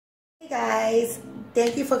guys,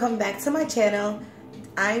 thank you for coming back to my channel.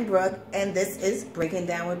 I'm Brooke and this is Breaking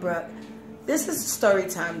Down with Brooke. This is story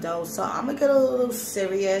time though, so I'm gonna get a little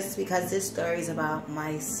serious because this story is about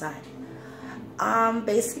my son.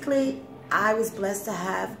 Basically, I was blessed to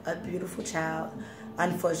have a beautiful child.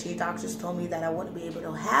 Unfortunately, doctors told me that I wouldn't be able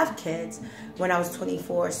to have kids when I was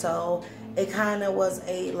 24, so it kind of was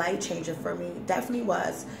a life changer for me. It definitely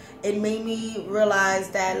was. It made me realize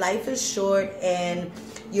that life is short and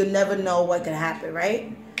you never know what could happen,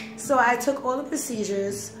 right? So I took all the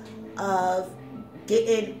procedures of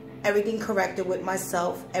getting everything corrected with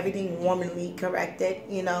myself, everything warmly corrected,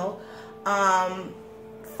 you know.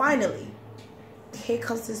 Finally, here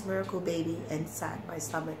comes this miracle baby inside my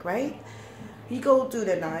stomach, right? You go through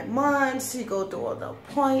the 9 months, you go through all the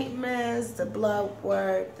appointments, the blood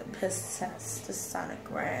work, the piss tests, the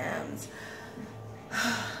sonograms,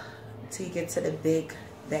 till you get to the big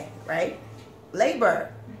thing, right?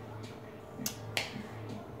 Labor.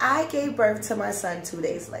 I gave birth to my son 2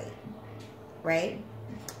 days late, right?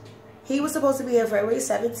 He was supposed to be here February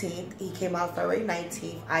 17th. He came out February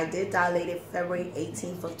 19th. I did dilate it February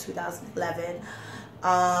 18th of 2011.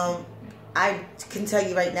 I can tell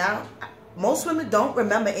you right now, most women don't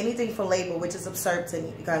remember anything from labor, which is absurd to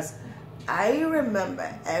me because I remember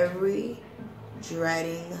every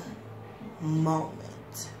dreading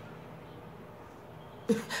moment.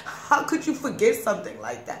 How could you forget something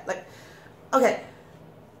like that? Like, okay,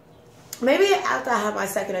 maybe after I have my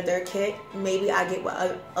second or third kid, maybe I get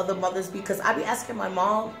what other mothers, because I be asking my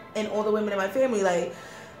mom and all the women in my family, like,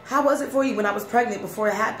 how was it for you when I was pregnant before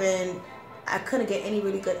it happened? I couldn't get any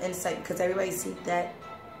really good insight because everybody sees that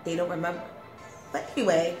they don't remember. But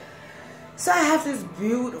anyway, so I have this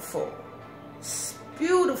beautiful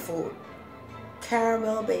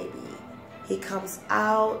caramel baby. He comes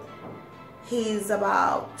out. He's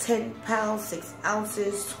about 10 pounds, 6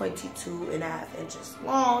 ounces, 22.5 inches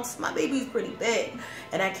long. So my baby's pretty big.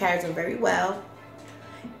 And I carried him very well.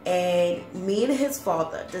 And me and his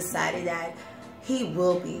father decided that he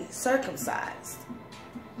will be circumcised.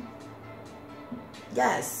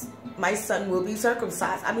 Yes, my son will be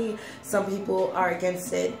circumcised. I mean, some people are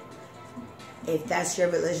against it. If that's your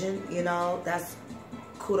religion, you know, that's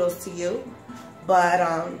kudos to you.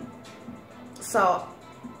 But, so,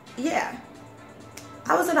 yeah.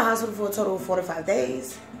 I was in the hospital for a total of 4 to 5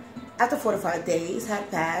 days. After 4 to 5 days had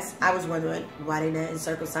passed, I was wondering why they didn't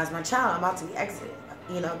circumcise my child. I'm about to be exited,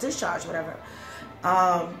 you know, discharged, whatever.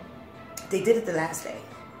 They did it the last day.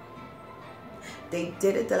 They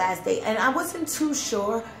did it the last day. And I wasn't too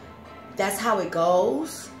sure that's how it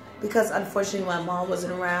goes because unfortunately my mom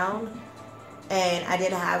wasn't around. And I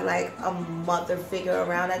didn't have like a mother figure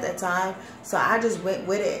around at that time. So I just went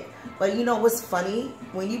with it. But you know what's funny?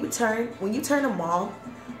 When you turn a mom,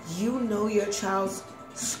 you know your child's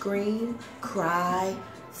scream, cry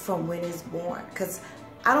from when it's born. Because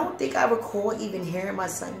I don't think I recall even hearing my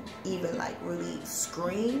son even like really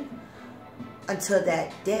scream until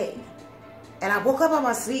that day. And I woke up on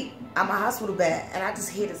my sleep, on my hospital bed, and I just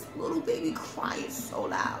hear this little baby crying so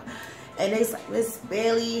loud. And it's like, Miss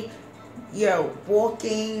Bailey, you're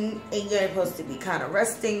walking and you're supposed to be kind of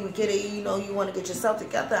resting. We get it, you know, you want to get yourself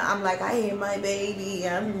together. I'm like, I hear my baby.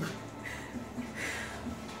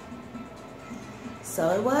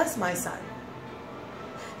 So it was my son.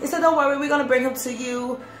 He said, don't worry, we're going to bring him to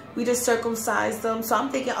you. We just circumcised him. So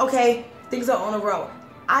I'm thinking, okay, things are on the road.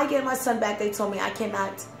 I get my son back. They told me I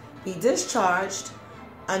cannot be discharged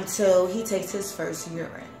until he takes his first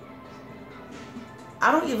urine.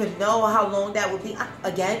 I don't even know how long that would be.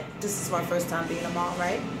 Again, this is my first time being a mom,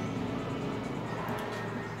 right?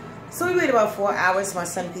 So we wait about 4 hours. My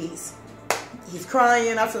son pees. He's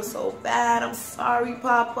crying. I feel so bad. I'm sorry,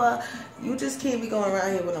 Papa. You just can't be going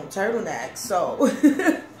around here with no turtleneck. So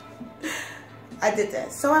I did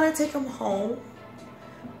that. So when I take him home,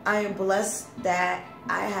 I am blessed that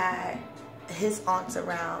I had his aunts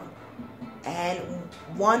around. And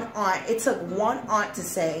one aunt, it took one aunt to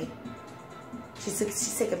say,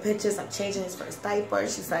 she's taking pictures. I'm changing his first diaper.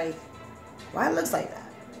 She's like, why it looks like that?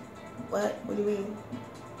 What do you mean?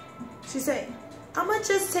 She said, I'm gonna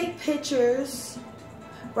just take pictures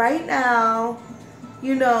right now,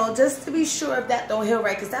 you know, just to be sure if that don't heal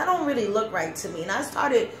right, because that don't really look right to me. And I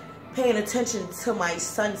started paying attention to my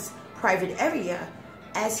son's private area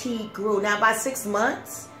as he grew. Now by 6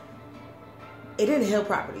 months, it didn't heal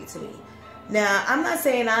properly to me. Now I'm not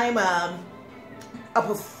saying I'm a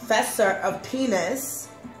professor of penis,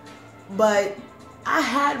 but I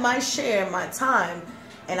had my share in my time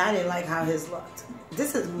and I didn't like how his looked.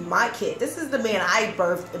 This is my kid. This is the man I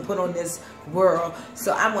birthed and put on this world,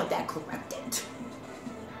 so I want that corrected.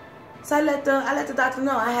 So I let the doctor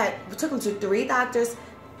know. We took him to three doctors.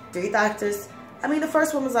 I mean, the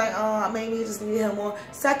first one was like, oh, maybe you just need him more.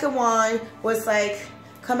 Second one was like,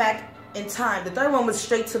 come back in time. The third one was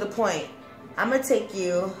straight to the point. I'm going to take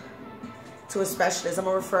you to a specialist. I'm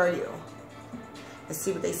going to refer you and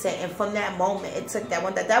see what they say. And from that moment, it took that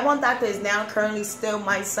one. That one doctor is now currently still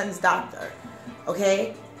my son's doctor.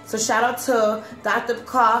 Okay? So shout out to Dr.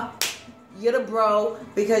 Carr. You're the bro,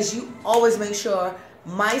 because you always make sure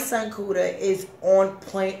my son Kuda is on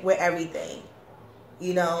point with everything.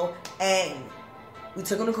 You know? And we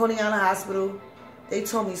took him to Coney Island Hospital. They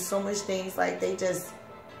told me so much things. Like, they just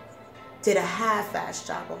did a half-ass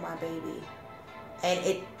job on my baby. And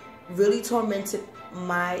it really tormented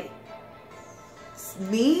my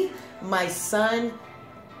son,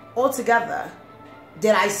 altogether.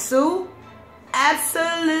 Did I sue?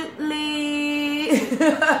 Absolutely.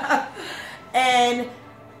 And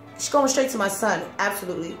she's going straight to my son.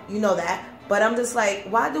 Absolutely. You know that. But I'm just like,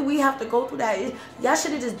 why do we have to go through that? Y'all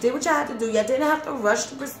should have just did what y'all had to do. Y'all didn't have to rush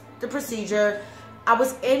the procedure. I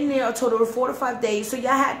was in there a total of 4 to 5 days. So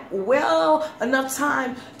y'all had well enough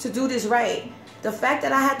time to do this right. The fact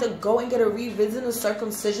that I had to go and get a revision of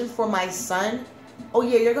circumcision for my son. Oh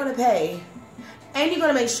yeah, you're going to pay. And you're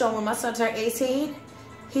going to make sure when my son turned 18,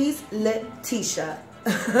 he's Letitia.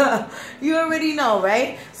 You already know,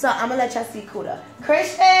 right? So I'm going to let y'all see Kuda.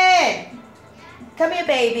 Christian! Come here,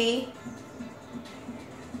 baby.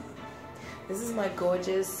 This is my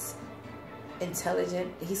gorgeous,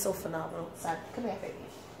 intelligent, he's so phenomenal. Son, come here, baby.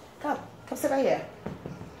 Come sit right here.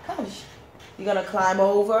 Come. You're going to climb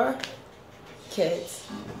over. Kids,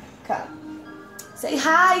 come. Say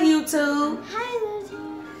hi, YouTube. Hi,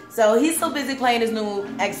 YouTube. So he's so busy playing his new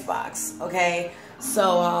Xbox, okay?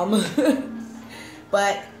 So,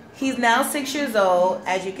 but he's now 6 years old.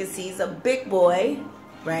 As you can see, he's a big boy,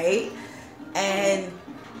 right? And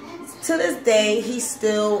to this day, he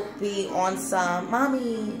still be on some,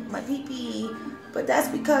 mommy, my pee-pee. But that's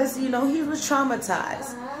because, you know, he was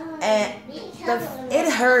traumatized. And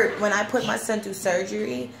it hurt when I put my son through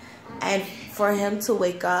surgery. And for him to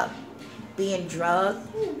wake up being drugged,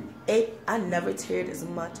 I never teared as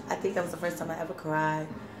much. I think that was the first time I ever cried.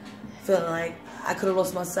 Feeling like I could have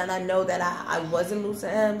lost my son. I know that I wasn't losing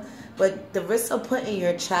him. But the risk of putting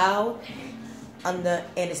your child under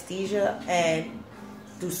anesthesia and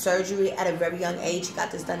do surgery at a very young age, he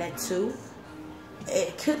got this done at 2,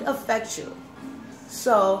 it could affect you.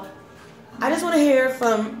 So I just want to hear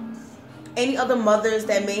from any other mothers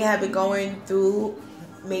that may have been going through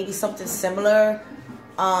maybe something similar.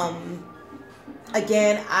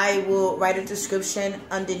 Again, I will write a description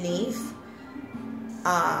underneath,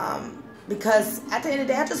 because at the end of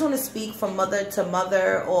the day, I just want to speak from mother to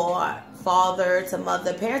mother, or father to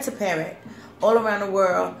mother, parent to parent, all around the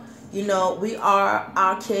world. You know, we are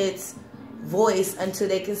our kids' voice until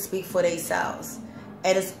they can speak for themselves.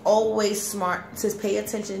 And it's always smart to pay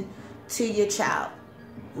attention to your child.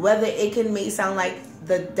 Whether it may sound like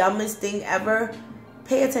the dumbest thing ever,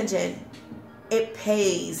 pay attention. It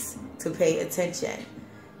pays to pay attention.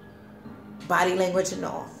 Body language and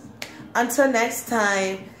all. Until next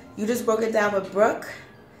time, you just broke it down with Brooke.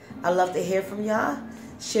 I love to hear from y'all.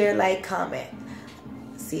 Share, like, comment.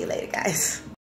 See you later, guys.